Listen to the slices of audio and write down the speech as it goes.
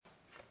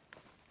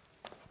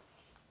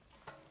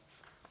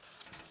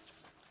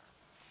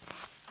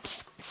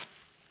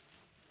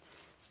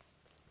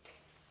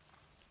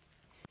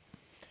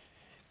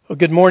Well,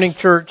 good morning,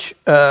 church.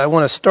 I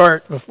want to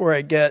start before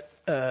I get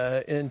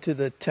into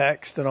the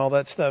text and all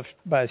that stuff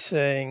by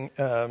saying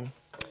I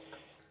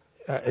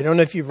don't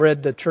know if you've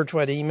read the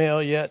churchwide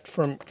email yet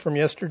from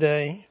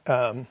yesterday,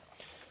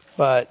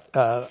 but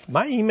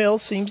my email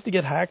seems to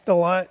get hacked a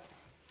lot,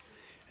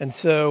 and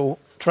so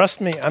trust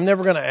me, I'm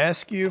never going to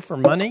ask you for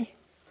money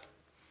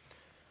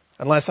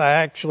unless I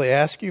actually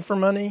ask you for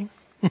money,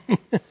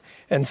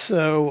 and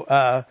so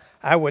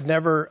I would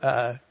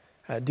never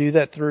do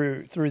that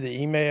through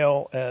the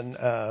email,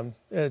 and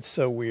it's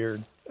so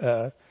weird.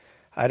 I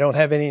don't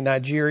have any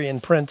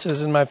Nigerian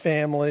princes in my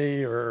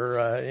family or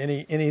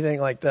anything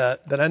like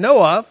that I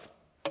know of.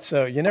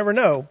 So you never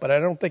know, but I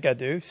don't think I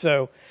do.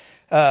 So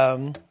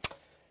what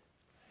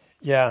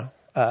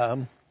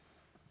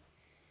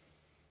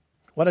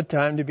a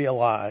time to be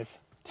alive.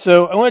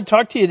 So I want to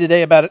talk to you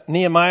today about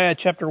Nehemiah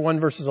chapter 1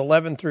 verses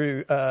 11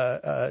 through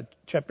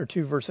chapter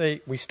 2 verse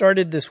 8. We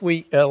started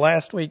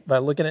last week by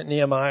looking at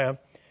Nehemiah.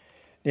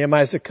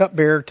 Nehemiah is the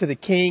cupbearer to the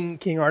king,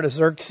 King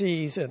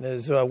Artaxerxes, and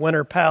his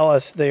winter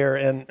palace there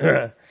in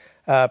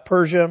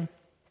Persia.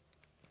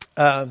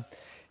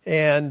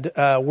 And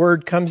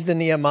word comes to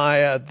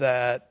Nehemiah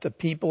that the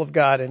people of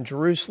God in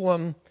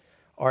Jerusalem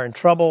are in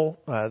trouble.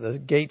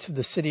 The gates of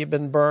the city have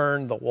been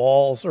burned. The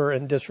walls are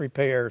in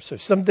disrepair. So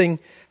something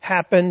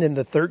happened in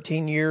the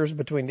 13 years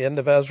between the end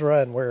of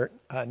Ezra and where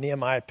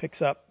Nehemiah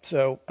picks up.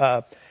 So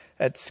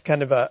that's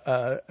kind of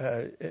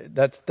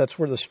that's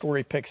where the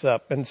story picks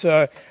up. And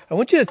so I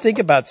want you to think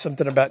about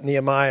something about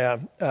Nehemiah.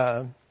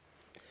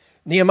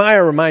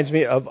 Nehemiah reminds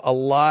me of a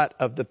lot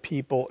of the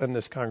people in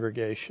this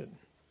congregation.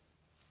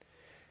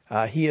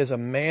 He is a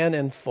man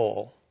in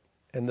full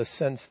in the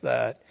sense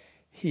that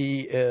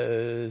he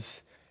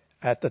is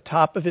at the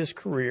top of his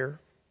career,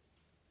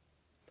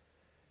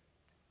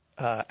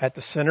 at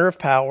the center of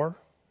power.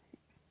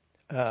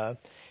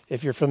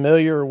 If you're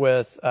familiar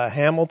with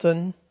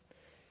Hamilton,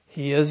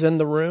 he is in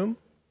the room,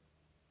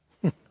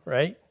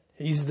 right?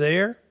 He's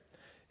there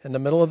in the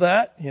middle of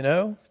that,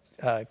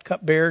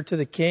 cupbearer to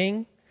the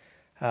king,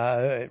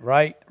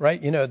 right,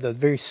 the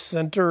very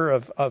center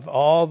of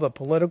all the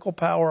political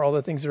power, all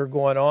the things that are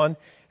going on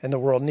in the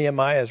world.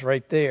 Nehemiah is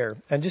right there.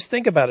 And just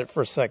think about it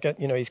for a second.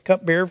 He's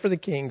cupbearer for the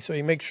king, so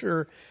he makes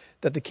sure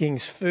that the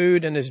king's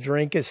food and his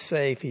drink is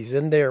safe. He's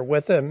in there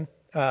with him.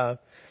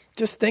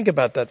 Just think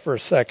about that for a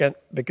second,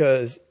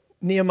 because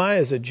Nehemiah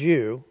is a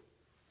Jew.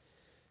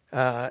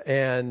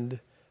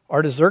 And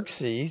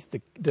Artaxerxes,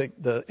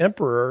 the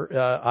emperor,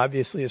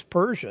 obviously is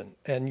Persian.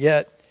 And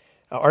yet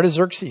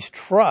Artaxerxes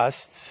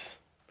trusts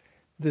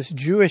this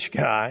Jewish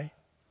guy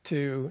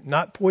to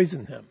not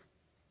poison him.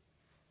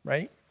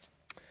 Right?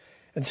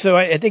 And so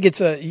I think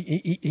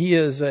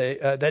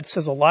that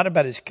says a lot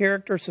about his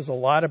character, says a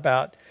lot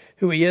about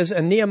who he is.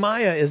 And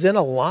Nehemiah is in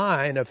a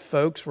line of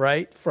folks,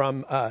 right,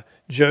 from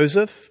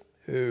Joseph,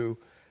 who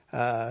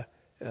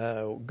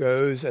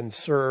goes and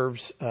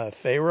serves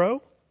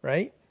Pharaoh.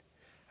 Right?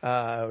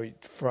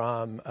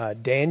 From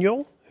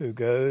Daniel, who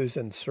goes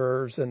and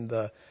serves in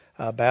the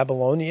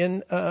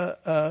Babylonian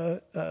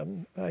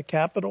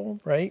capital,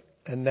 right?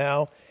 And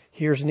now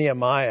here's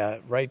Nehemiah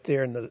right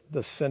there in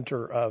the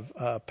center of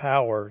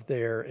power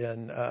there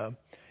in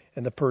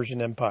the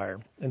Persian Empire.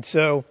 And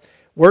so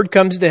word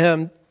comes to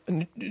him,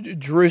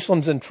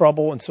 Jerusalem's in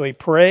trouble, and so he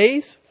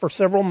prays for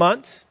several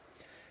months.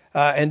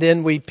 And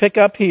then we pick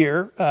up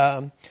here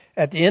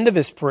at the end of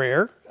his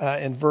prayer,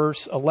 in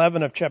verse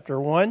 11 of chapter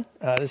 1,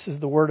 this is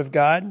the word of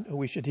God.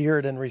 We should hear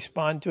it and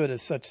respond to it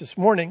as such this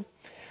morning.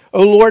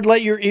 O Lord,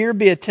 let your ear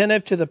be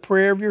attentive to the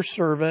prayer of your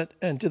servant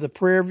and to the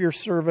prayer of your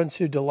servants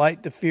who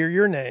delight to fear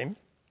your name,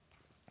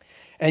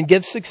 and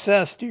give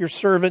success to your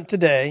servant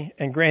today,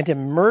 and grant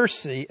him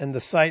mercy in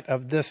the sight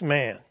of this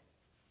man.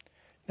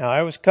 Now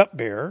I was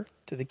cupbearer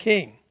to the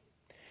king.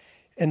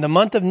 In the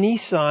month of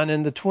Nisan,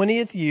 in the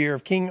 20th year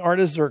of King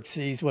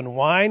Artaxerxes, when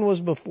wine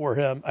was before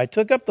him, I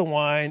took up the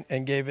wine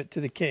and gave it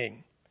to the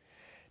king.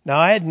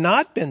 Now I had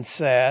not been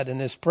sad in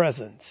his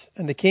presence.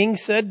 And the king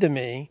said to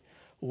me,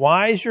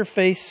 why is your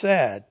face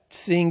sad,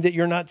 seeing that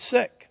you're not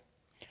sick?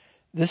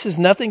 This is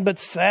nothing but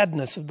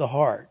sadness of the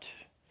heart.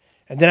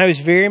 And then I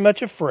was very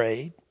much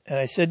afraid, and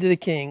I said to the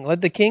king,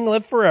 let the king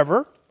live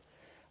forever.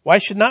 Why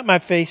should not my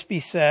face be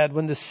sad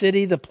when the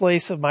city, the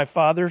place of my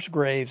father's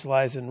graves,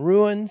 lies in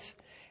ruins,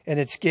 and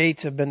its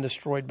gates have been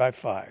destroyed by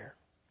fire?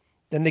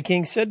 Then the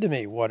king said to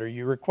me, what are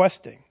you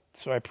requesting?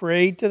 So I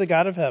prayed to the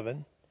God of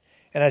heaven,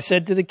 and I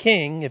said to the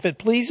king, if it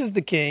pleases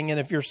the king, and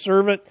if your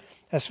servant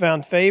has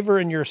found favor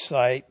in your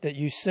sight, that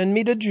you send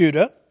me to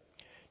Judah,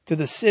 to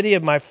the city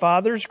of my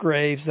father's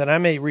graves, that I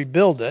may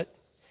rebuild it.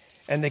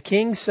 And the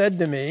king said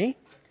to me,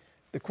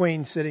 the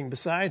queen sitting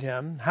beside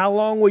him, how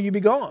long will you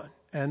be gone?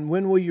 And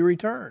when will you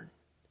return?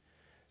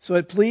 So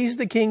it pleased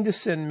the king to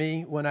send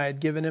me when I had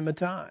given him a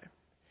time.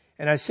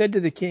 And I said to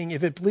the king,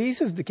 if it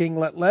pleases the king,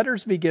 let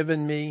letters be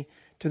given me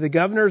to the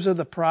governors of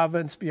the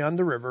province beyond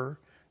the river,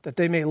 that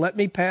they may let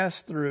me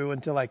pass through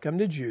until I come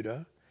to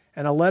Judah,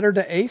 and a letter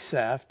to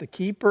Asaph, the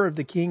keeper of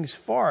the king's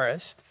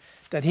forest,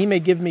 that he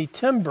may give me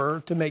timber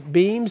to make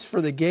beams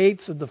for the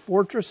gates of the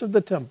fortress of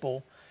the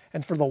temple,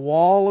 and for the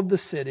wall of the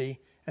city,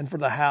 and for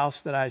the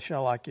house that I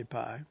shall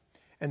occupy.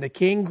 And the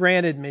king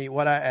granted me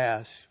what I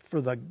asked,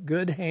 for the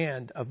good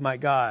hand of my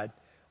God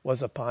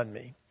was upon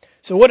me.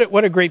 So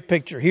what a great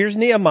picture. Here's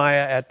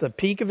Nehemiah at the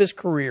peak of his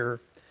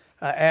career,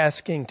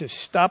 asking to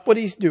stop what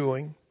he's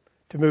doing,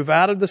 to move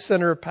out of the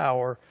center of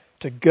power,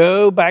 to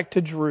go back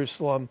to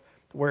Jerusalem,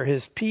 where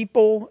his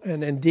people,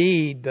 and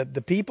indeed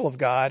the people of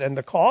God and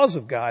the cause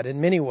of God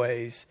in many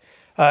ways,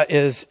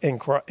 is in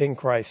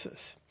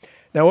crisis.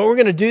 Now what we're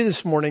going to do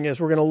this morning is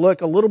we're going to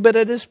look a little bit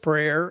at his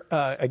prayer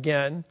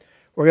again.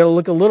 We're going to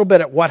look a little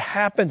bit at what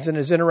happens in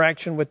his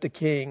interaction with the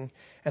king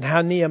and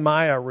how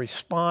Nehemiah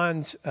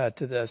responds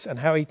to this and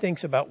how he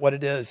thinks about what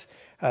it is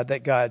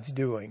that God's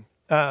doing.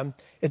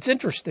 It's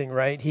interesting,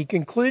 right? He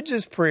concludes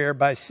his prayer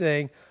by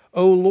saying,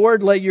 "O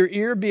Lord, let your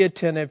ear be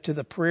attentive to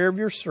the prayer of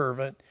your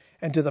servant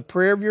and to the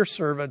prayer of your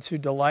servants who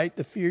delight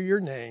to fear your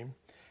name,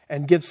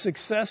 and give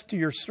success to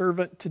your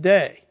servant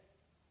today."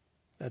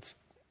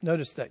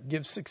 Notice that.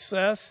 Give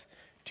success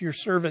to your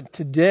servant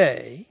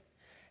today,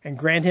 and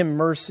grant him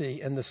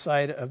mercy in the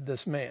sight of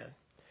this man.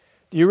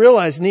 Do you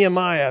realize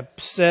Nehemiah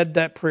said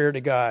that prayer to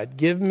God?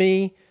 Give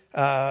me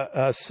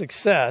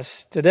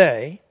success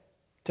today,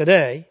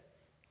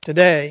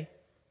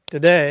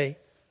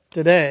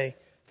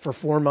 for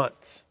 4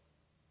 months.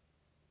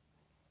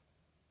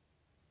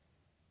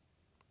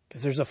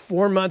 Because there's a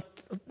 4-month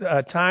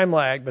time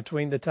lag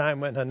between the time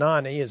when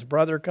Hanani, his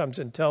brother, comes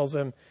and tells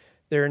him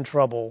they're in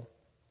trouble.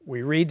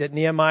 We read that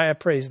Nehemiah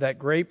prays that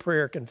great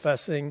prayer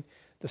confessing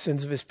the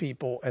sins of his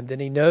people, and then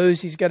he knows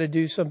he's got to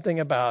do something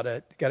about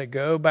it, got to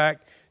go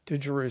back to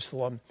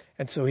Jerusalem.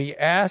 And so he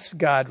asks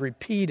God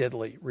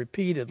repeatedly,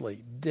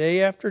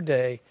 day after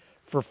day,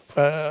 for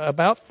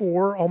about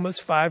 4,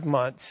 almost 5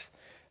 months,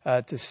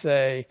 to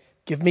say,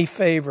 give me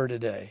favor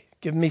today.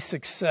 Give me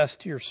success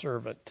to your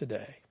servant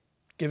today.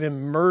 Give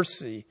him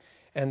mercy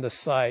in the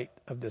sight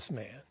of this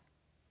man.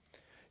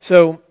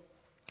 So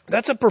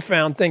that's a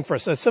profound thing for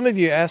us. So some of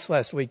you asked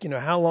last week,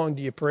 how long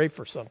do you pray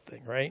for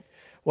something, right?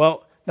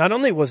 Well, not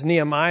only was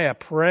Nehemiah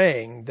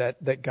praying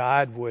that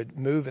God would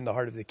move in the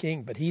heart of the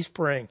king, but he's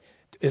praying,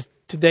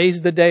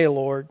 today's the day,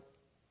 Lord.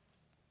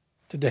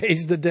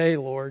 Today's the day,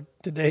 Lord.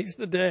 Today's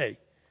the day.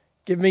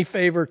 Give me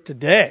favor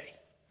today,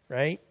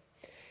 right?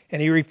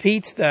 And he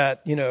repeats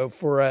that,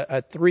 for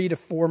a 3 to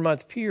 4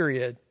 month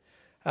period,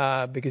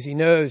 because he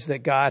knows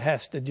that God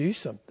has to do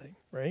something,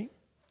 right?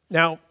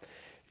 Now,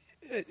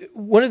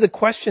 one of the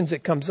questions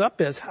that comes up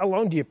is, how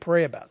long do you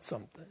pray about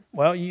something?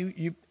 Well,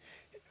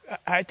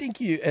 I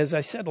think as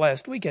I said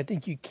last week, I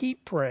think you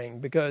keep praying,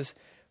 because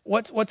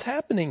what's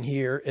happening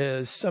here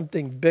is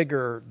something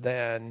bigger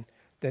than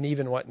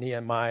even what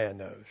Nehemiah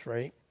knows,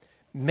 right?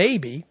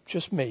 Maybe,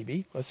 just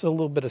maybe, that's a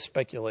little bit of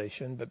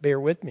speculation, but bear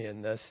with me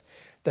in this,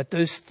 that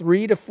those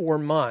 3 to 4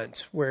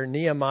 months where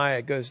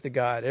Nehemiah goes to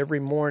God every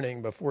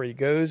morning before he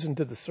goes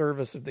into the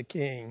service of the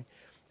king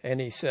and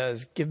he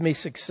says, give me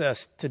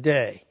success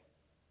today.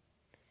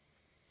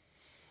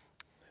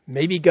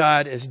 Maybe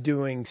God is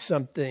doing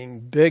something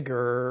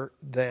bigger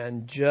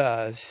than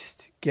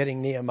just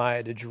getting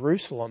Nehemiah to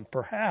Jerusalem.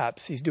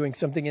 Perhaps he's doing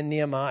something in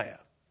Nehemiah.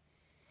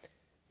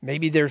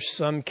 Maybe there's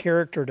some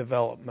character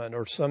development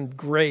or some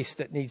grace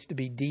that needs to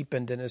be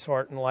deepened in his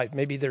heart and life.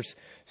 Maybe there's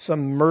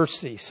some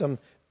mercy, some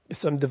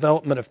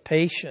development of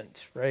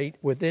patience, right,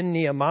 within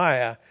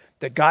Nehemiah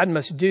that God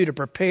must do to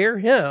prepare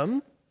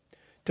him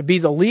to be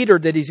the leader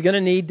that he's going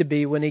to need to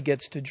be when he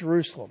gets to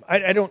Jerusalem.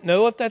 I don't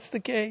know if that's the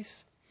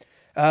case.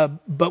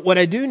 But what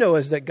I do know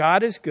is that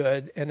God is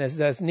good, and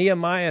as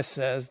Nehemiah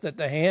says, that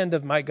the hand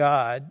of my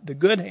God, the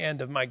good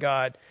hand of my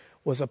God,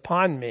 was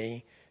upon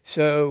me.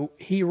 So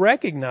he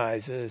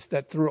recognizes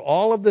that through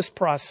all of this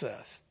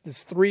process,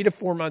 this 3 to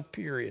 4 month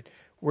period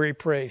where he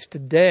prays,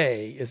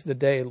 today is the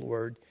day,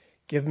 Lord,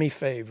 give me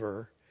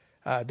favor,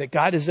 that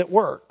God is at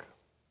work.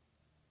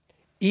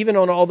 Even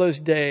on all those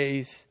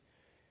days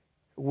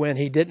when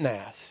he didn't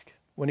ask,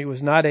 when he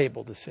was not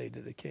able to say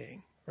to the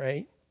king,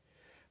 right?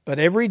 But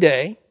every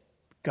day,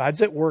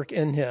 God's at work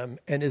in him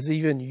and is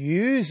even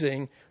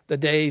using the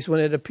days when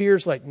it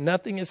appears like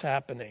nothing is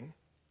happening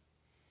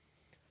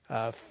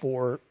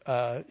for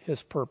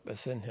his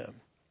purpose in him.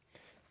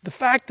 The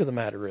fact of the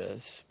matter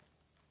is,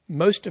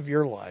 most of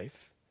your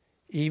life,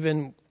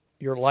 even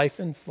your life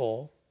in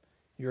full,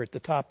 you're at the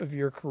top of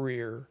your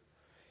career,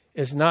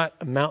 is not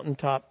a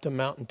mountaintop to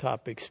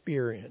mountaintop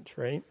experience,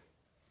 right?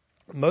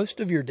 Most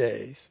of your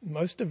days,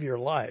 most of your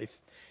life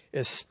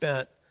is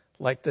spent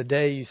like the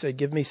day you say,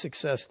 give me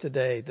success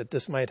today that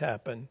this might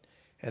happen,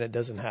 and it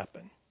doesn't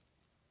happen.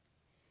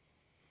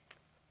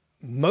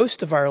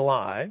 Most of our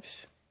lives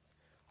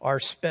are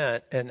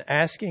spent in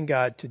asking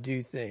God to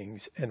do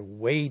things and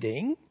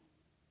waiting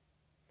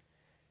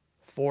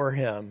for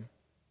him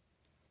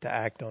to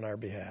act on our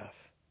behalf.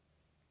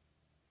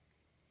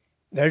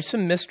 There's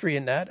some mystery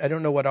in that. I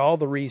don't know what all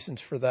the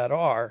reasons for that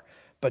are,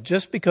 but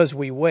just because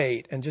we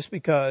wait, and just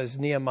because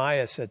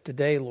Nehemiah said,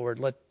 today, Lord,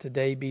 let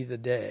today be the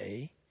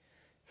day,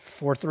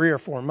 for 3 or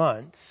 4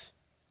 months,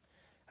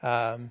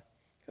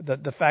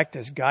 the fact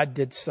is God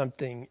did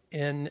something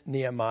in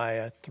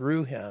Nehemiah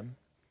through him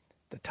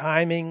The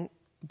timing,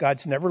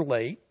 God's never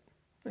late.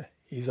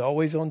 He's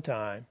always on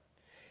time.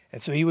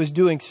 And so he was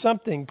doing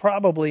something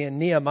probably in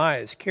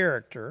Nehemiah's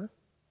character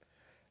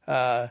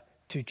to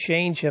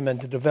change him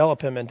and to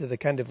develop him into the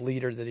kind of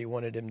leader that he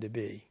wanted him to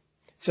be.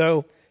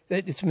 So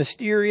it's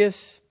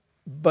mysterious,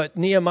 but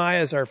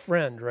Nehemiah is our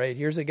friend, right?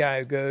 Here's a guy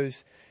who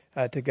goes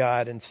to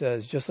God and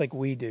says, just like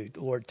we do,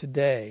 Lord,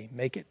 today,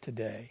 make it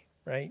today,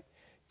 right?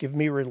 Give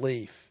me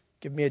relief.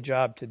 Give me a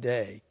job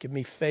today. Give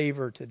me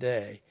favor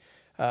today.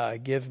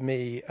 Give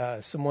me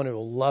someone who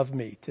will love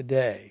me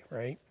today,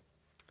 right?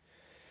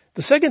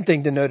 The second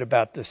thing to note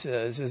about this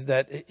is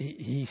that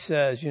he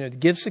says,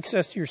 give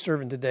success to your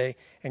servant today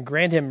and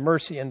grant him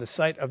mercy in the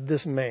sight of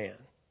this man.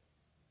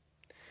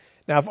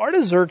 Now, if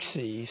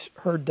Artaxerxes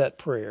heard that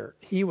prayer,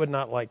 he would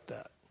not like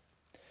that.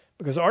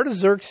 Because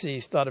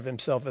Artaxerxes thought of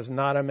himself as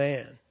not a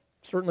man,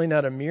 certainly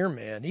not a mere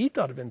man. He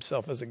thought of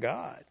himself as a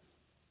god.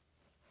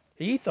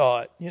 He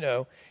thought,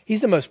 he's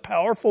the most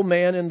powerful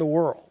man in the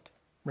world,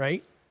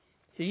 right?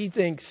 He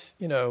thinks,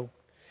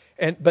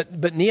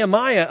 but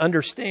Nehemiah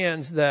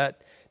understands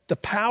that the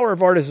power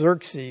of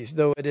Artaxerxes,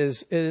 though it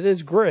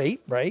is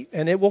great, right?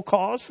 And it will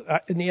cause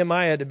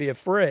Nehemiah to be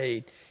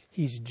afraid.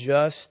 He's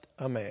just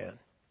a man.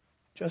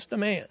 Just a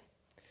man.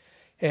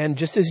 And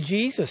just as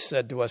Jesus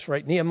said to us,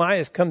 right?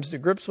 Nehemiah comes to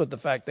grips with the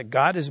fact that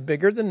God is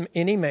bigger than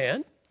any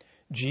man.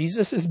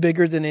 Jesus is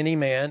bigger than any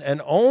man.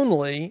 And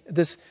only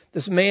this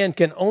man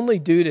can only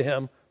do to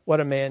him what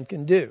a man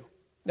can do.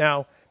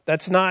 Now,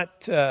 that's not,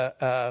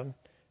 that's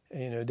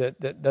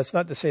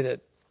not to say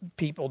that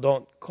people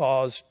don't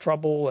cause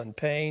trouble and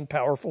pain.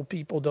 Powerful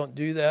people don't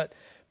do that.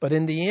 But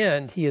in the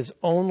end, he is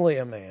only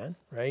a man,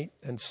 right?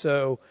 And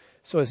so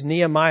as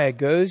Nehemiah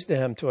goes to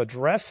him to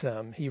address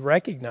him, he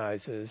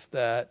recognizes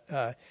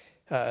that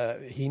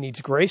he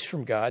needs grace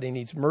from God. He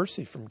needs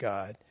mercy from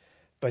God.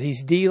 But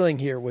he's dealing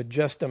here with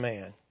just a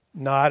man,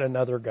 not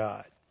another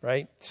God,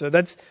 right? So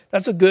that's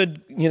a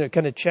good,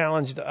 kind of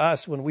challenge to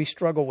us when we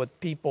struggle with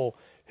people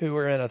who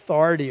are in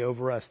authority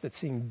over us that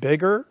seem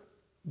bigger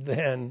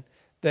than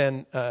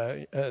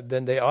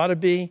they ought to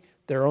be.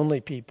 They're only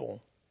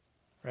people,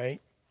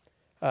 right?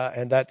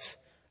 And that's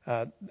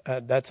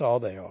all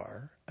they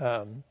are.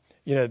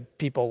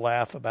 People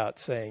laugh about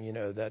saying,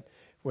 that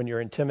when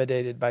you're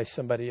intimidated by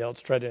somebody else,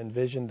 try to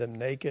envision them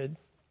naked,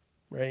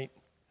 right?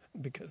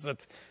 Because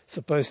that's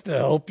supposed to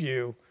help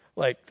you,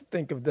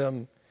 think of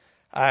them.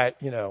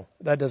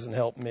 That doesn't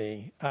help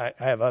me. I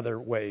have other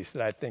ways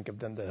that I think of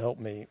them that help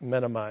me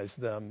minimize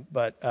them.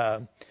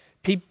 But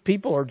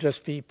people are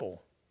just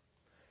people.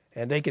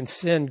 And they can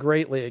sin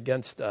greatly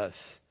against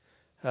us.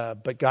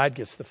 But God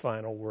gets the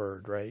final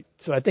word, right?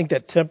 So I think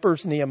that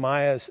tempers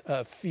Nehemiah's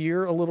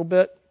fear a little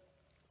bit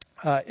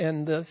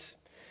in this.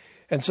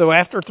 And so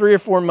after 3 or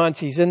 4 months,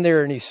 he's in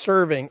there and he's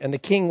serving, and the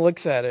king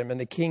looks at him, and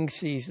the king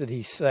sees that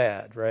he's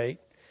sad,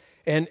 right?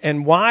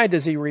 And why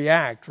does he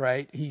react,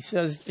 right? He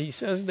says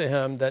to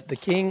him that the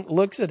king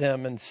looks at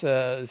him and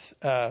says,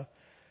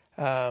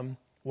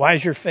 why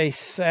is your face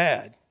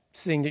sad,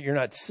 seeing that you're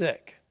not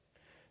sick?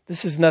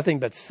 This is nothing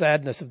but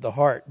sadness of the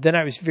heart. Then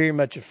I was very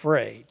much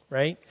afraid,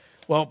 right?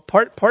 Well,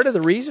 part of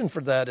the reason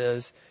for that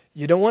is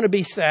you don't want to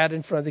be sad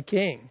in front of the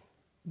king,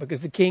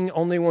 because the king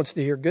only wants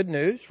to hear good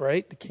news,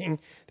 right? The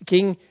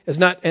king is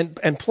not,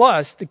 and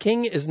plus the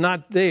king is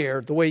not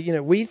there the way,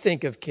 we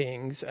think of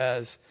kings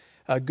as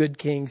good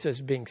kings as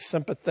being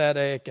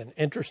sympathetic and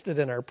interested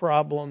in our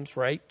problems,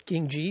 right?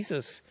 King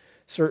Jesus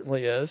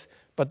certainly is,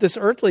 but this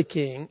earthly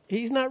king,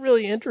 he's not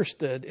really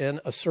interested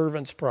in a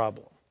servant's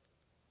problem.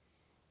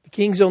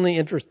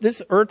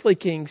 This earthly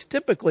kings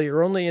typically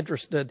are only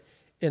interested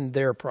in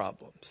their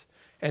problems.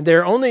 And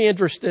they're only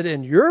interested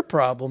in your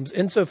problems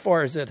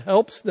insofar as it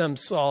helps them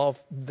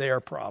solve their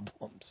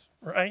problems,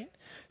 right?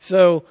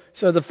 So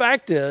the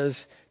fact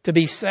is, to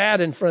be sad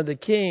in front of the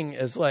king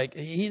is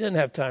he didn't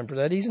have time for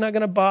that. He's not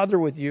going to bother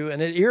with you,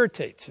 and it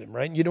irritates him,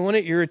 right? You don't want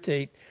to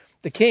irritate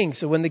the king.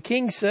 So when the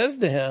king says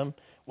to him,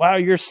 wow,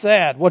 you're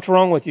sad. What's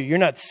wrong with you? You're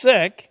not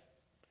sick.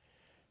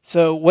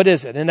 So what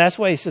is it? And that's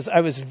why he says, I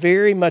was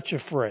very much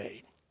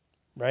afraid,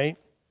 right?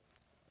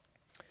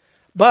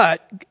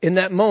 But in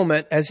that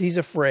moment, as he's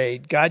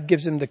afraid, God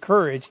gives him the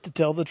courage to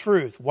tell the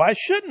truth. Why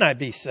shouldn't I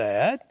be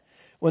sad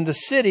when the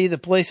city, the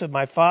place of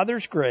my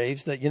father's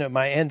graves, that,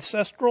 my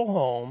ancestral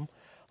home,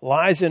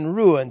 lies in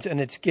ruins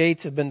and its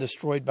gates have been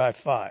destroyed by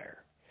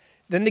fire?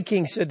 Then the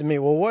king said to me,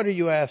 well, what are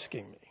you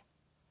asking me?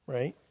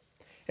 Right?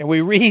 And we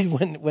read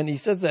when he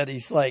says that,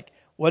 he's like,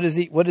 what does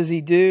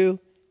he do?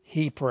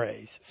 He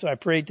prays. So I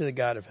prayed to the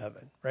God of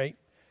heaven, right?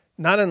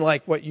 Not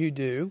unlike what you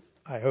do,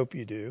 I hope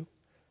you do,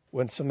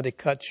 when somebody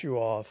cuts you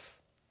off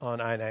on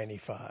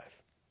I-95.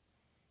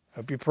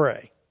 Hope you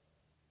pray.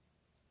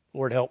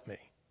 Lord, help me.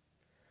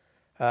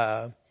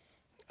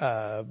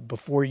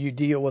 Before you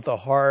deal with a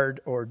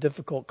hard or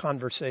difficult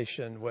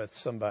conversation with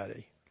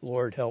somebody,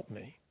 Lord, help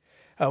me.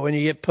 When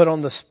you get put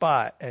on the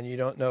spot and you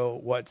don't know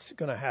what's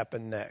going to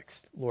happen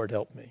next, Lord,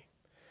 help me.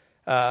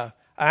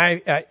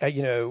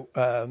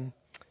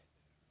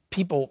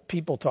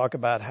 people talk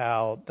about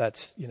how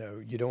that's, you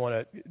don't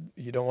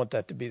want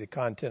that to be the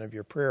content of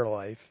your prayer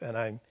life.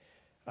 And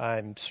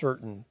I'm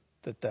certain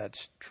that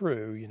that's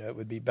true. It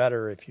would be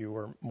better if you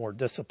were more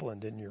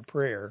disciplined in your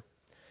prayer.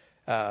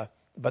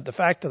 But the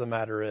fact of the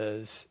matter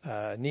is,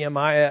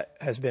 Nehemiah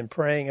has been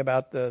praying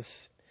about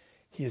this.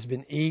 He has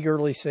been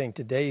eagerly saying,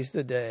 today's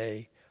the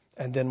day.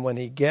 And then when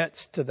he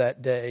gets to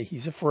that day,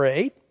 he's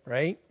afraid,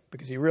 right?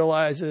 Because he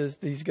realizes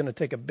that he's going to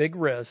take a big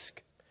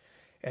risk.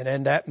 And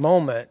in that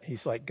moment,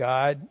 he's like,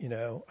 God,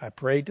 I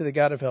prayed to the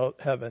God of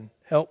heaven,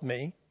 help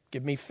me,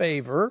 give me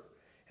favor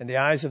in the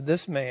eyes of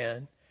this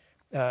man,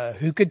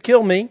 who could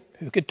kill me,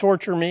 who could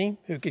torture me,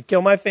 who could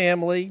kill my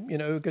family,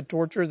 who could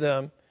torture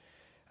them.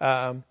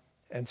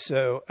 And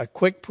so a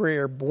quick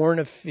prayer born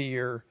of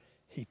fear,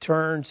 he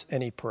turns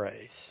and he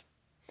prays.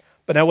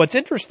 But now what's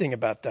interesting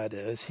about that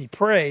is he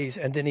prays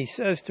and then he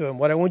says to him,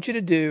 what I want you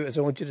to do is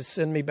I want you to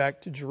send me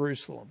back to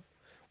Jerusalem,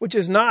 which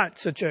is not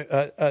such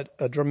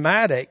a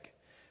dramatic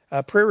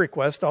prayer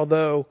request,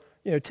 although,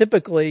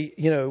 typically,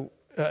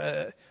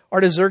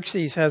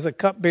 Artaxerxes has a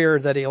cupbearer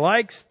that he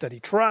likes, that he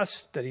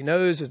trusts, that he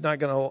knows is not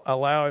going to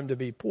allow him to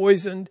be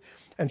poisoned.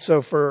 And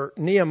so for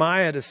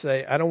Nehemiah to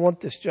say, I don't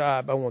want this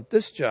job, I want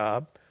this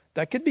job,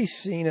 that could be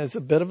seen as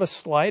a bit of a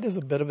slight, as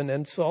a bit of an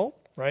insult,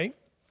 right?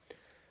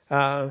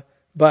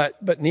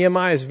 But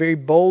Nehemiah is very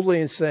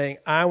boldly in saying,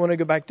 I want to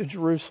go back to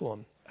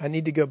Jerusalem. I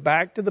need to go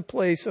back to the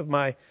place of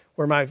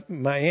where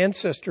my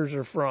ancestors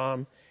are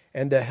from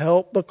and to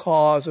help the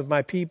cause of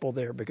my people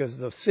there, because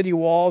the city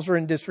walls are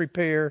in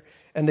disrepair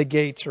and the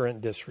gates are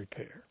in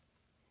disrepair.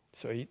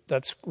 So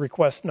that's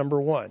request number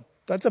one.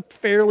 That's a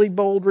fairly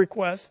bold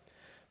request,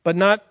 but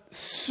not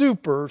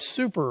super,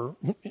 super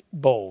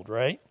bold,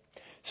 right?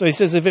 So he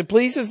says, if it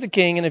pleases the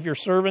king and if your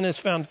servant has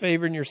found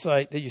favor in your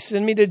sight, that you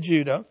send me to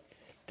Judah,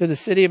 to the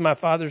city of my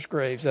father's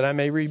graves, that I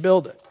may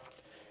rebuild it.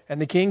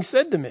 And the king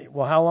said to me,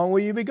 well, how long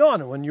will you be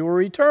gone and when you will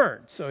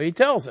return? So he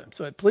tells him.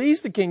 So it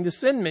pleased the king to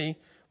send me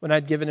when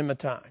I'd given him a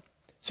time.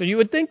 So you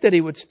would think that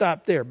he would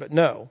stop there, but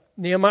no.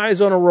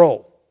 Nehemiah's on a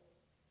roll.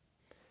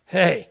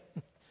 Hey,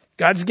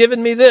 God's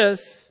given me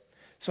this,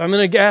 so I'm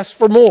going to ask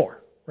for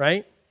more,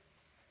 right?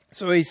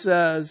 So he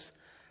says,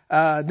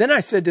 then I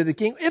said to the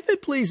king, if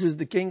it pleases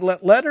the king,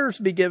 let letters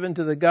be given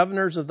to the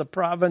governors of the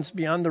province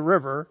beyond the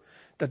river,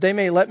 that they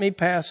may let me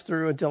pass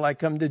through until I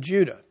come to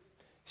Judah.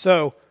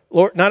 So,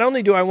 Lord, not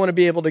only do I want to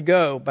be able to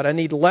go, but I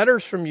need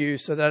letters from you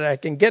so that I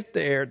can get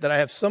there, that I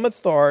have some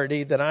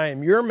authority, that I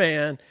am your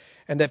man,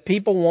 and that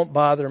people won't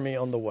bother me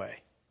on the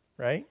way,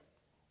 right?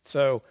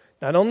 So,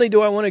 not only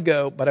do I want to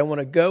go, but I want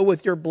to go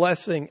with your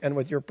blessing and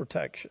with your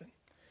protection.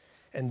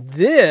 And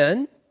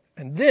then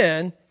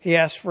he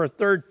asks for a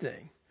third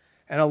thing.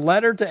 And a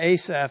letter to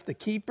Asaph, the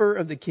keeper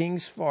of the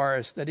king's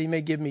forest, that he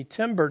may give me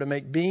timber to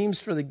make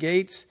beams for the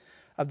gates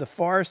of the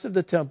forest of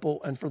the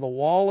temple and for the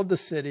wall of the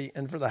city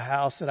and for the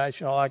house that I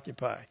shall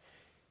occupy.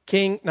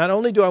 King, not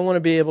only do I want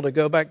to be able to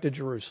go back to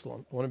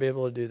Jerusalem, I want to be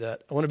able to do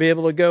that. I want to be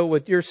able to go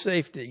with your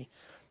safety,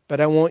 but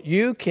I want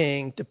you,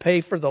 King, to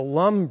pay for the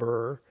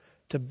lumber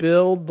to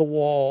build the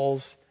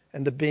walls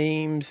and the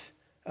beams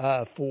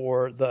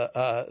for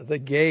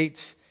the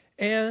gates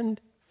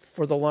and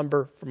for the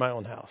lumber for my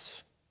own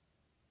house.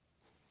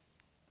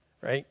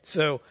 Right?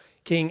 So,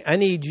 King, I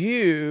need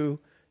you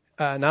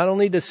not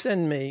only to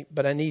send me,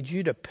 but I need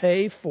you to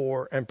pay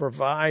for and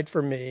provide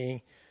for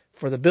me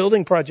for the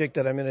building project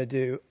that I'm going to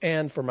do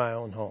and for my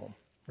own home.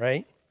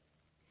 Right?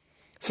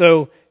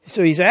 So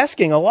he's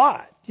asking a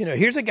lot.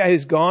 Here's a guy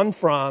who's gone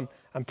from,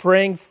 I'm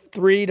praying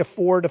 3 to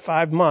 4 to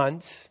 5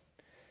 months,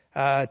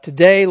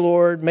 today,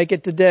 Lord, make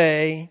it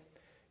today,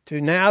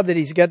 to now that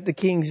he's got the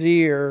king's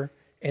ear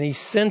and he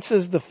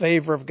senses the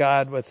favor of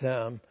God with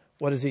him.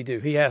 What does he do?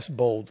 He asks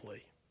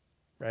boldly.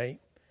 Right?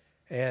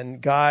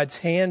 And God's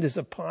hand is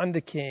upon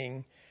the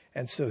king,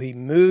 and so he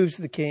moves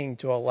the king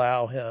to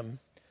allow him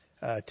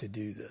to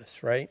do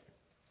this, right?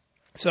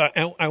 So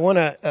I want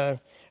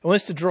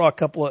us to draw a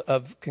couple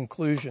of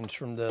conclusions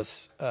from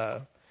this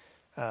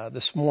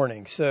this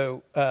morning.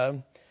 So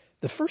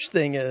the first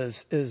thing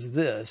is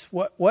this: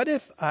 what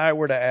if I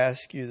were to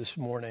ask you this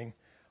morning,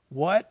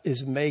 what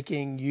is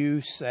making you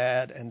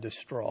sad and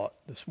distraught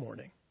this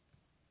morning?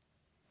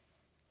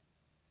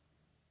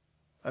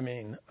 I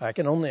mean, I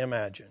can only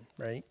imagine,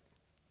 right?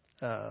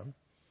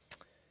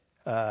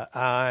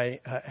 I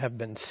have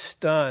been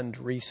stunned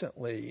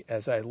recently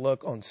as I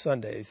look on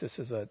Sundays. This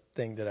is a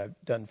thing that I've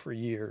done for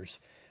years.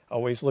 I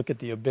always look at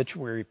the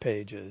obituary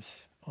pages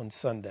on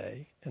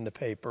Sunday in the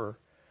paper.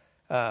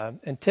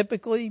 And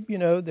typically,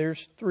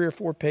 there's 3 or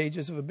 4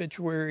 pages of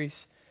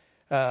obituaries.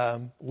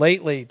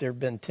 Lately, there have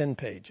been 10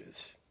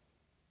 pages.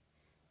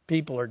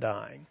 People are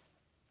dying,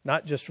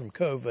 not just from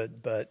COVID,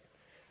 but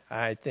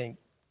I think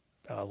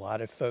a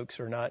lot of folks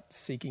are not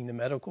seeking the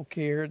medical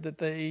care that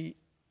they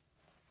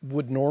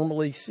would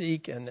normally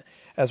seek. And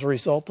as a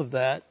result of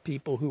that,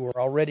 people who are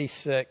already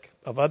sick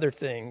of other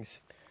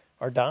things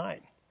are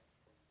dying.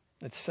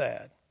 It's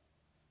sad.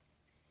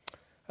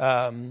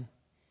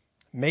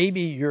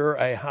 Maybe you're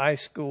a high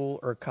school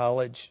or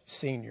college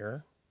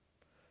senior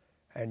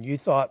and you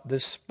thought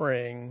this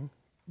spring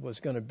was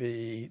going to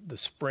be the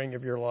spring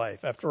of your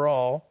life. After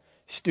all,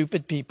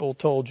 stupid people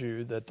told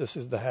you that this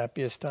is the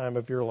happiest time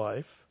of your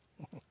life.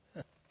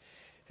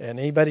 And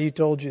anybody who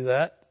told you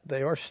that,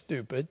 they are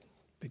stupid,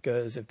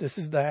 because if this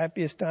is the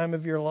happiest time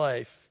of your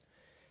life,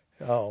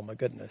 oh my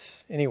goodness.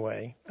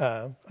 Anyway,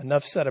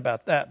 enough said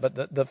about that.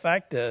 But the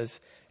fact is,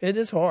 it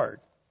is hard.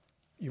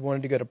 You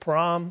wanted to go to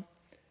prom.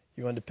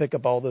 You wanted to pick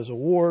up all those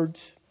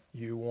awards.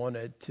 You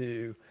wanted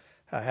to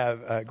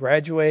have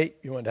graduate.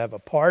 You wanted to have a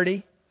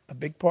party, a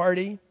big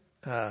party.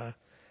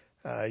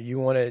 You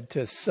wanted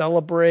to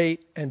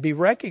celebrate and be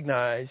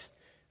recognized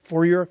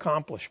for your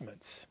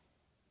accomplishments.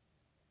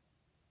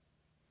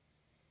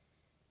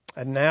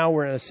 And now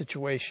we're in a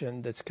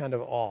situation that's kind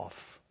of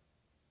off.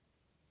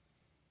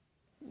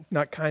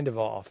 Not kind of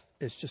off,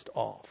 it's just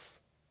off.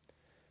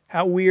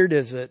 How weird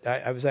is it?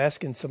 I was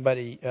asking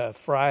somebody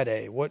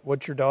Friday,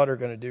 what's your daughter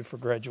going to do for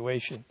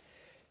graduation?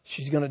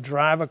 She's going to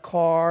drive a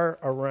car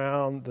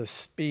around the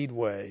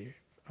speedway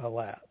a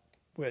lap,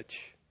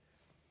 which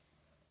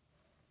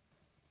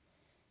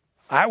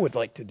I would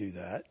like to do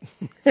that.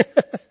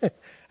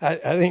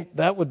 I think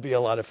that would be a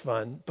lot of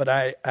fun, but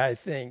I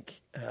think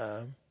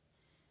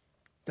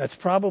that's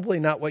probably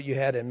not what you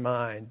had in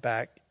mind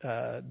back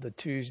the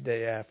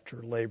Tuesday after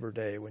Labor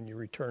Day when you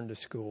returned to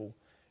school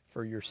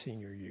for your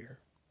senior year.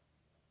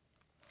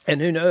 And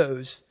who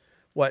knows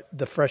what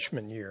the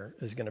freshman year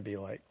is going to be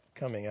like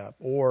coming up,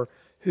 or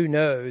who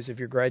knows if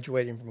you're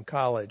graduating from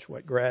college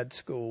what grad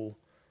school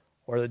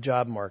or the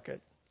job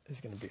market is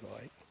going to be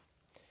like.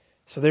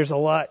 So there's a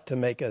lot to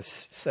make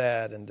us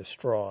sad and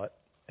distraught,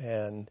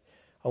 and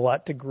a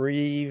lot to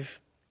grieve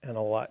and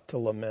a lot to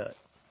lament.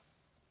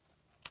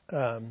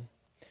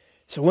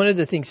 So one of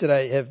the things that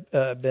I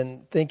have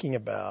been thinking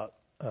about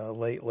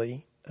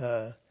lately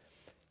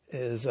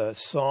is a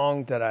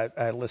song that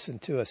I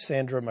listened to, a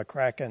Sandra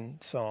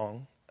McCracken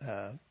song.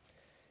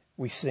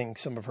 We sing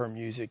some of her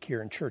music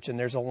here in church, and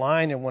there's a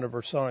line in one of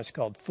her songs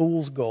called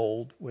 "Fool's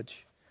Gold,"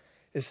 which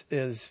is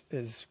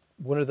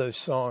one of those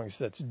songs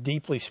that's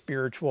deeply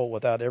spiritual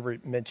without ever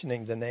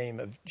mentioning the name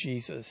of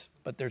Jesus.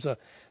 But there's a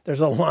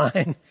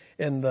line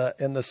in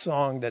the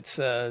song that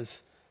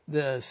says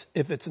this: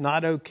 "If it's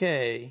not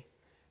okay,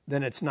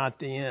 then it's not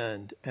the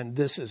end, and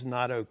this is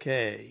not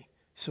okay,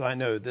 so I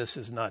know this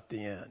is not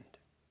the end."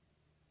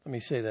 Let me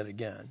say that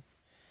again.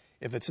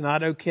 If it's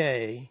not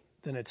okay,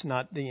 then it's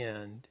not the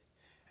end,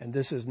 and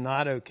this is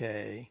not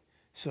okay,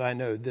 so I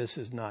know this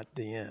is not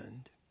the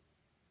end.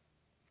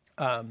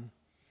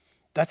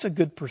 That's a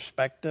good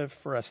perspective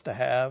for us to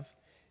have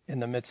in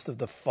the midst of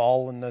the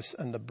fallenness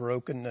and the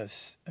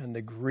brokenness and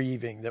the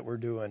grieving that we're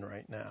doing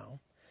right now,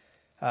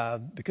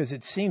 because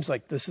it seems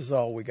like this is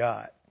all we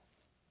got.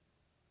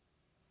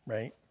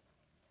 Right?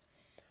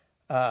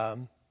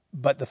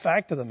 But the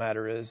fact of the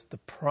matter is, the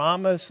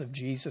promise of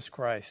Jesus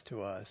Christ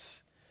to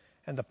us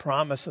and the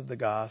promise of the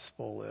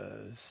gospel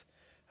is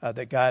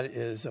that God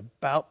is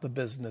about the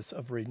business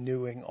of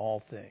renewing all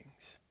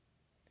things.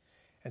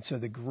 And so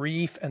the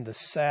grief and the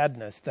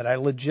sadness that I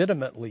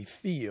legitimately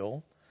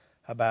feel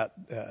about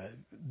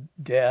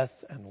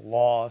death and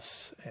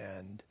loss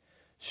and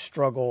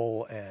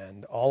struggle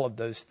and all of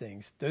those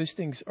things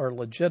are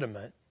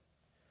legitimate.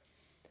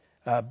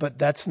 But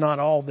that's not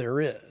all there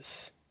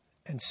is.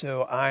 And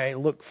so I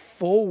look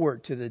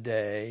forward to the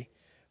day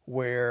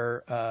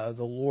where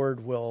the Lord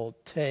will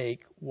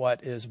take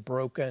what is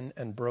broken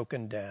and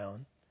broken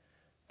down,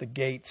 the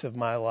gates of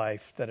my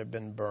life that have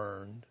been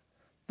burned,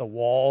 the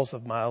walls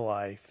of my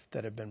life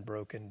that have been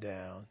broken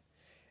down,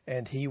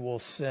 and he will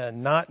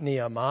send not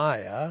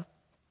Nehemiah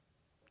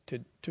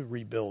to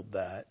rebuild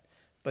that,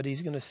 but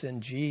he's going to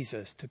send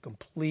Jesus to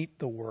complete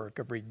the work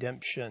of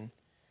redemption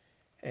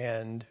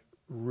and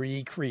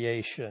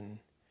recreation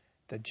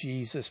that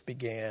Jesus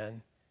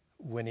began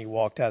when he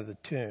walked out of the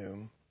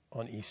tomb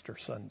on Easter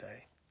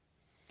Sunday.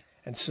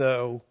 And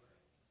so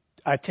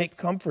I take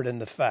comfort in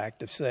the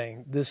fact of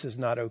saying this is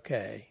not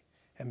okay.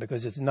 And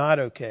because it's not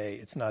okay,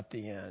 it's not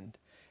the end.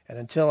 And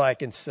until I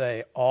can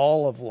say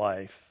all of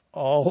life,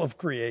 all of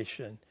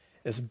creation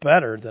is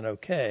better than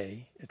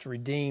okay, it's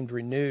redeemed,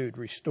 renewed,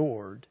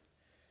 restored,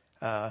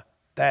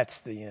 that's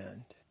the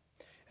end.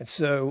 And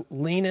so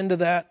lean into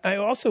that. I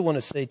also want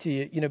to say to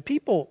you,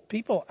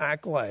 people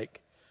act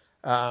like,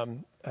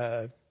 and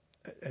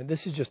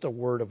this is just a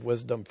word of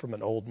wisdom from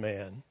an old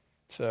man,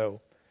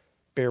 so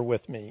bear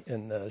with me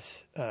in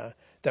this,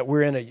 that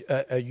we're in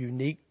a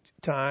unique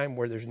time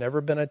where there's never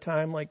been a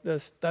time like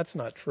this. That's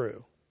not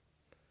true.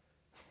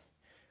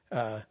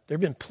 There have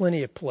been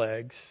plenty of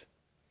plagues,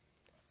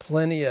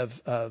 plenty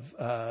of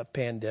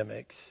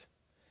pandemics,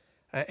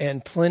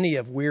 and plenty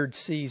of weird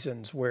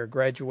seasons where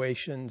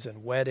graduations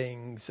and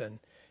weddings and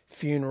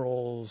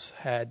funerals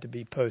had to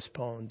be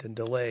postponed and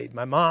delayed.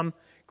 My mom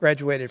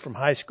graduated from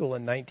high school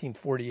in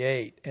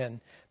 1948, and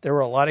there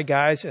were a lot of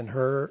guys in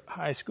her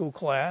high school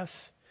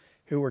class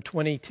who were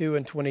 22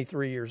 and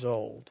 23 years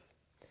old,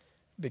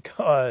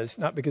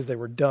 not because they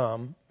were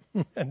dumb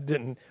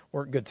and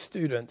weren't good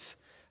students,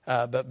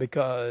 but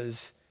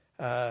because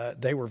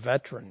they were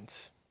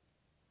veterans.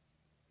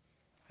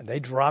 and they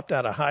dropped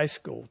out of high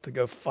school to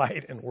go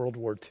fight in World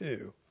War II.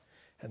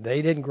 And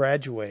they didn't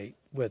graduate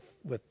with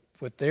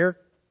their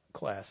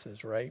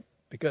classes, right?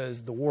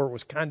 Because the war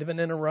was kind of an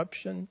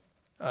interruption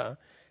to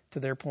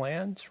their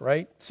plans,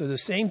 right? So the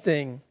same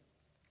thing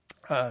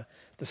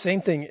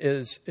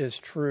is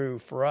true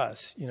for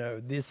us. You know,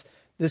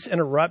 this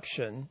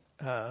interruption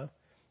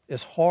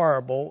is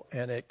horrible,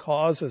 and it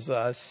causes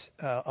us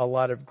a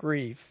lot of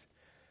grief,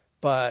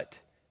 but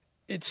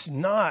it's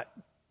not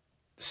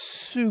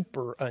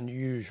super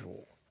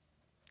unusual.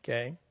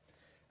 Okay,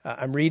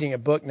 I'm reading a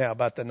book now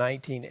about the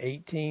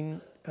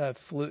 1918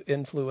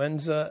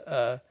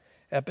 influenza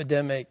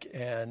epidemic,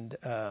 and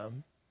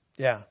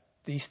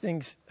these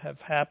things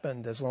have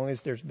happened as long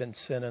as there's been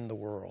sin in the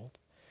world.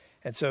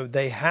 And so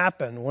they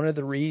happen. One of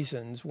the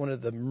reasons, one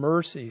of the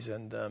mercies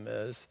in them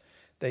is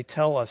they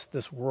tell us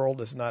this world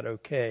is not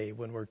okay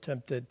when we're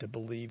tempted to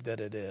believe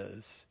that it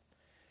is.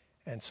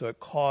 And so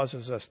it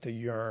causes us to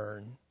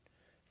yearn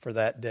for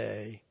that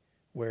day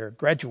where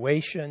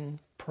graduation,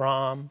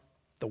 prom,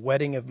 the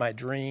wedding of my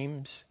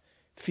dreams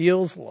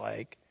feels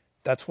like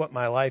that's what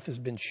my life has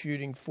been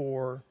shooting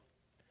for,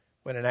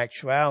 when in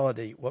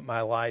actuality, what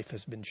my life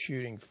has been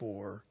shooting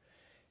for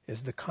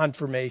is the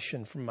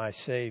confirmation from my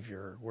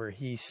Savior where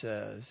he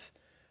says,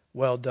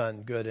 well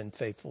done, good and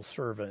faithful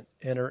servant.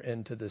 Enter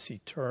into this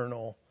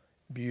eternal,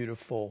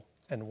 beautiful,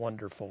 and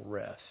wonderful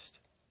rest.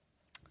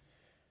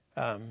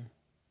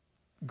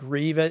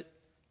 Grieve it,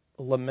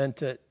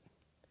 lament it,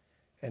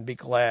 and be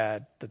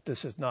glad that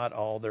this is not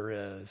all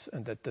there is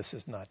and that this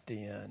is not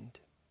the end.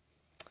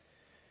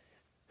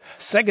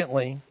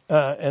 Secondly,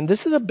 and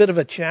this is a bit of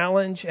a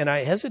challenge, and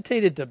I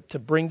hesitated to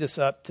bring this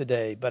up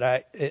today,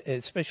 but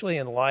especially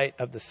in light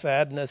of the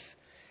sadness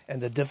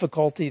and the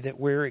difficulty that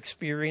we're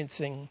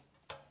experiencing.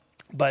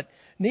 But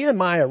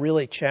Nehemiah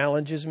really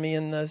challenges me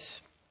in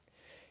this.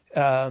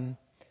 And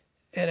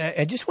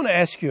I just want to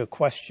ask you a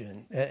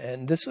question,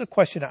 and this is a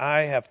question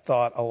I have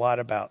thought a lot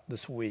about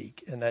this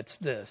week, and that's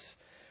this.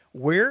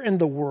 Where in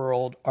the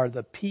world are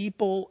the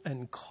people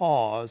and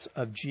cause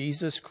of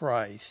Jesus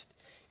Christ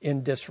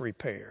in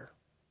disrepair?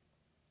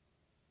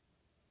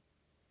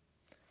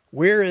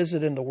 Where is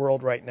it in the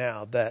world right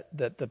now that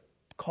the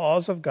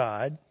cause of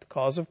God, the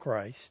cause of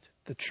Christ,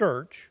 the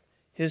church,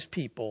 his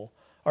people,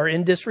 are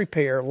in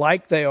disrepair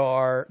like they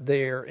are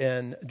there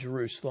in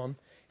Jerusalem,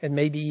 and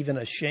maybe even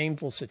a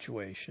shameful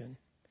situation?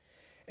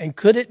 And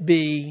could it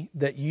be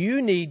that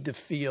you need to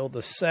feel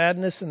the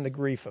sadness and the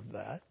grief of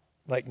that,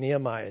 like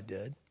Nehemiah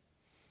did?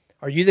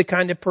 Are you the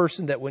kind of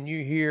person that when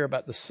you hear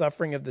about the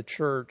suffering of the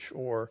church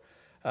or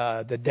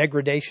the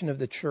degradation of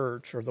the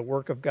church or the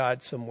work of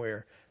God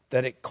somewhere,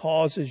 that it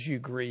causes you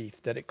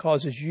grief, that it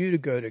causes you to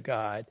go to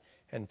God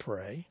and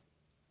pray?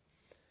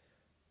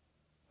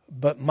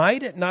 But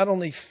might it not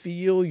only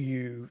feel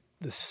you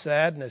the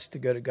sadness to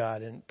go to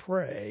God and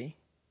pray,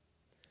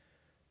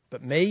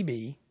 but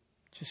maybe,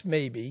 just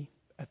maybe,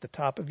 at the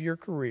top of your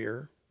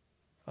career,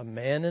 a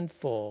man in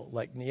full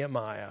like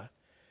Nehemiah,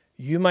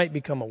 you might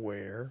become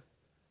aware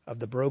of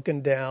the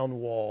broken down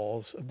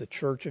walls of the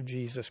Church of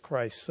Jesus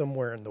Christ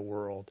somewhere in the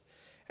world.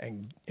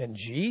 And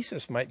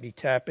Jesus might be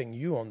tapping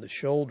you on the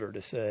shoulder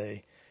to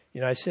say,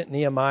 you know, I sent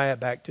Nehemiah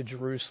back to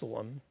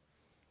Jerusalem.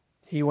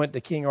 He went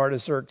to King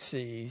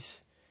Artaxerxes.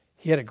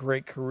 He had a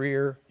great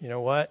career. You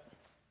know what?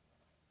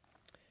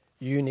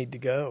 You need to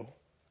go.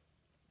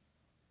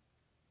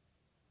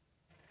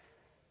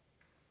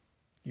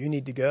 You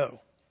need to go.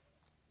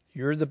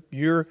 You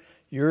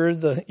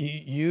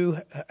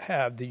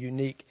have the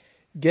unique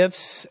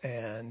gifts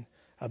and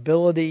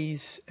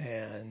abilities,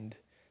 and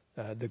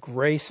the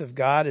grace of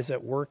God is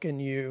at work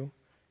in you.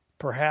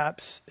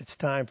 Perhaps it's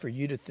time for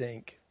you to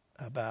think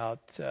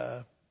about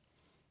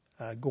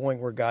going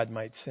where God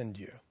might send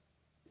you.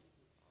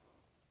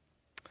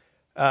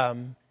 I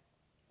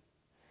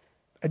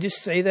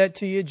just say that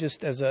to you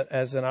just as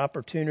an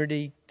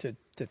opportunity to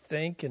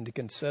think and to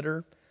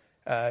consider.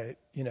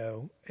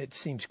 It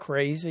seems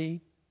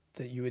crazy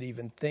that you would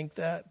even think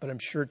that, but I'm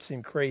sure it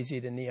seemed crazy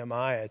to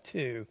Nehemiah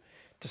too,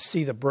 to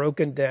see the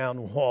broken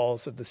down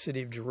walls of the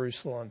city of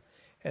Jerusalem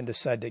and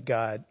decide that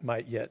God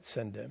might yet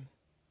send him.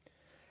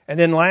 And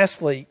then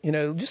lastly,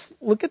 just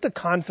look at the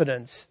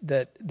confidence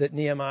that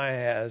Nehemiah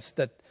has,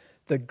 that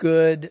the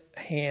good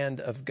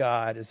hand of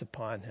God is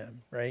upon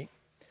him, right?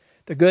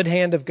 The good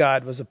hand of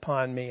God was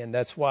upon me, and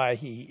that's why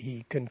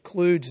he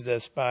concludes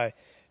this by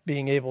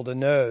being able to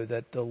know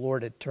that the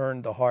Lord had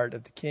turned the heart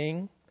of the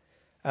king.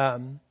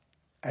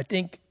 I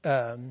think,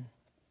 the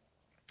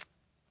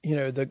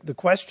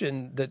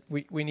question that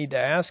we need to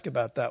ask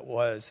about that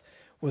was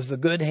the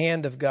good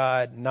hand of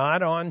God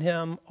not on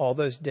him all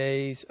those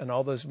days and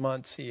all those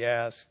months he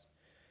asked,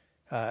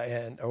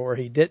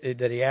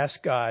 that he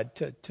asked God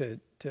to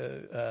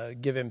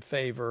give him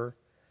favor?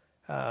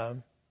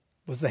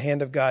 Was the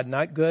hand of God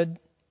not good?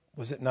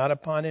 Was it not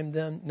upon him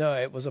then? No,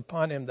 it was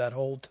upon him that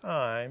whole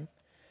time.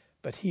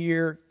 But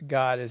here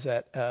God is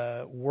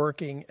at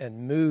working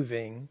and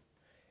moving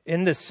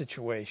in this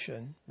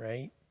situation,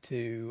 right,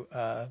 to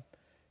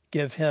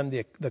give him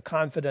the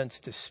confidence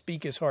to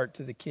speak his heart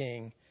to the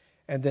king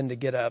and then to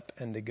get up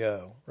and to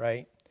go,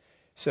 right?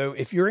 So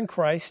if you're in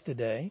Christ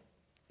today,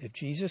 if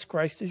Jesus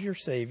Christ is your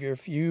Savior,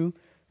 if you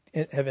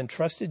have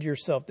entrusted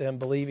yourself to Him,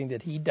 believing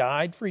that He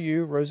died for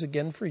you, rose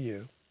again for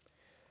you,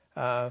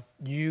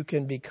 you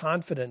can be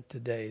confident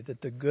today that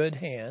the good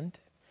hand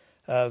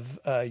of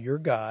your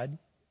God,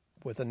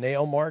 with a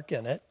nail mark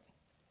in it,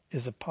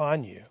 is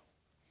upon you,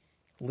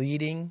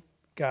 leading,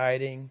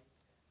 guiding,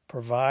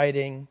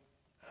 providing,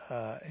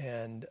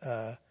 and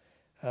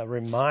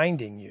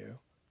reminding you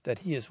that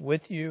He is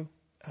with you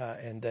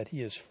and that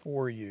He is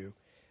for you,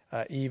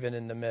 even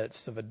in the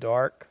midst of a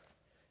dark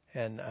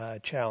and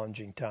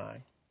challenging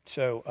time.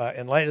 So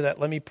in light of that,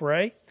 let me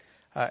pray,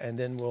 and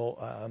then we'll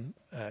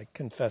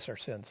confess our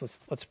sins.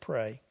 Let's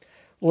pray.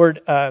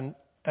 Lord,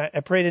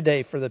 I pray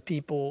today for the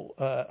people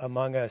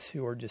among us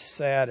who are just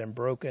sad and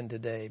broken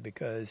today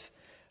because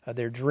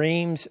their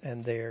dreams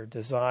and their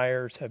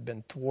desires have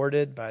been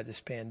thwarted by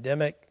this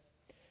pandemic.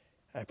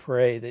 I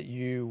pray that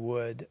you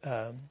would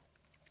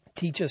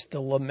teach us to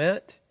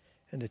lament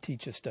and to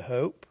teach us to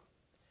hope.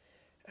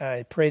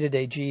 I pray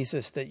today,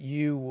 Jesus, that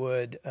you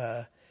would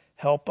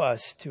help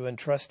us to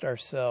entrust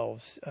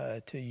ourselves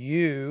to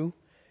you,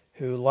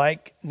 who,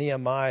 like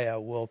Nehemiah,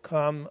 will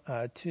come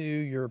to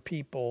your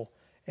people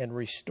and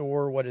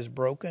restore what is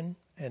broken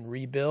and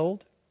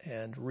rebuild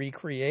and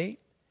recreate.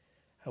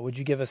 Would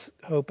you give us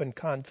hope and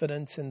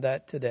confidence in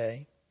that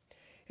today?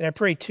 And I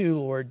pray too,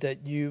 Lord,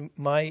 that you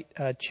might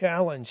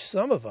challenge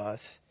some of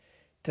us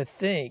to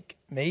think,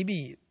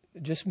 maybe,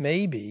 just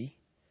maybe,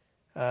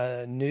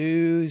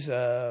 news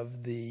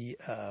of the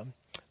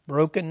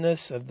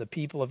brokenness of the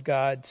people of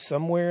God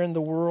somewhere in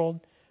the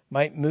world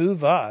might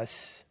move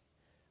us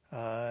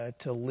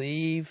to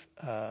leave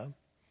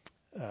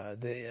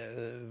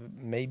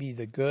maybe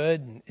the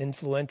good and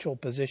influential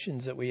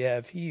positions that we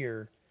have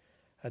here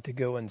to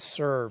go and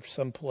serve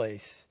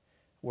someplace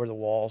where the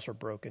walls are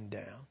broken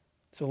down.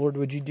 So, Lord,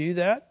 would you do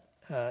that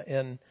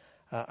in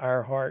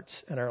our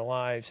hearts and our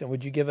lives? And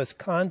would you give us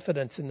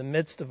confidence in the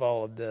midst of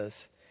all of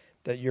this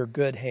that your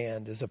good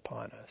hand is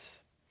upon us?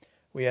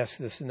 We ask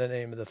this in the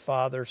name of the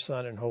Father,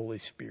 Son, and Holy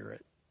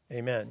Spirit.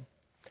 Amen.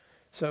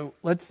 So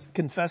let's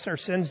confess our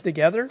sins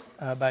together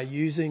by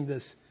using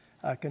this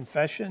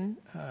confession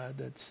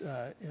that's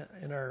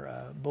in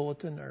our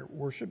bulletin, our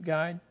worship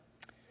guide.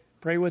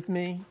 Pray with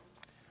me.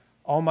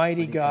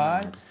 Almighty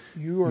God,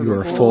 you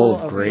are full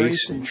of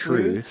grace and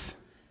truth,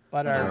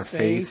 but our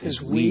faith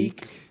is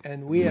weak,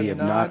 and we have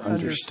not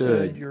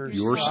understood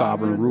your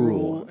sovereign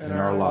rule in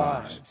our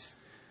lives.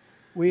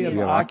 We have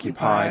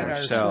occupied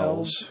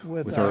ourselves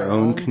with our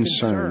own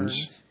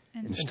concerns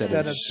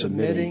instead of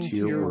submitting to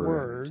your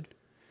word.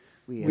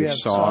 We have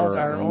sought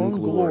our own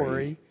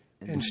glory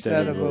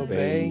instead of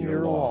obeying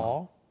your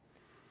law.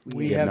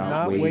 We have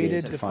not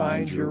waited to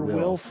find your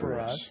will for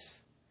us.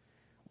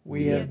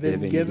 We have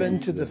been given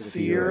to the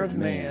fear of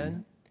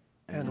man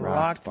and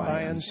rocked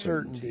by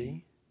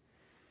uncertainty.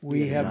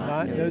 We have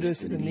not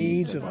noticed the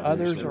needs of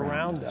others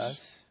around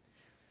us.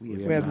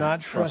 We have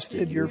not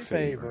trusted your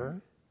favor.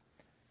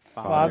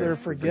 Father,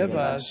 forgive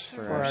us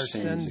for our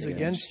sins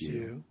against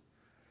you.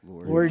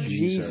 Lord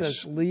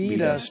Jesus,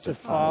 lead us to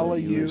follow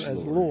you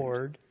as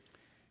Lord.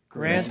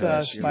 Grant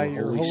us by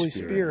your Holy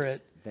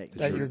Spirit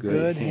that your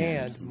good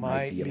hand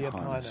might be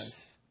upon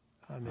us.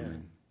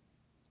 Amen.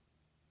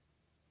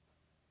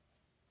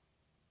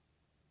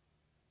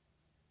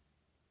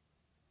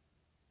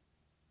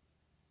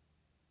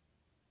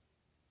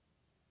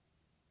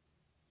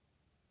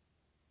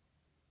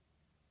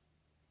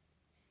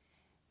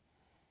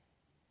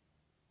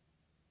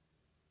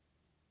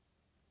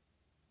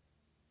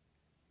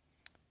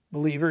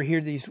 Believer,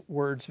 hear these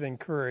words of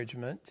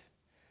encouragement.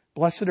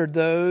 Blessed are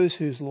those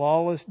whose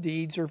lawless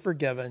deeds are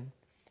forgiven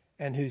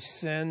and whose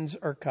sins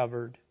are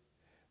covered.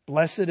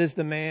 Blessed is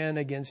the man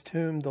against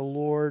whom the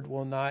Lord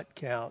will not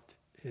count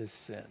his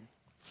sin.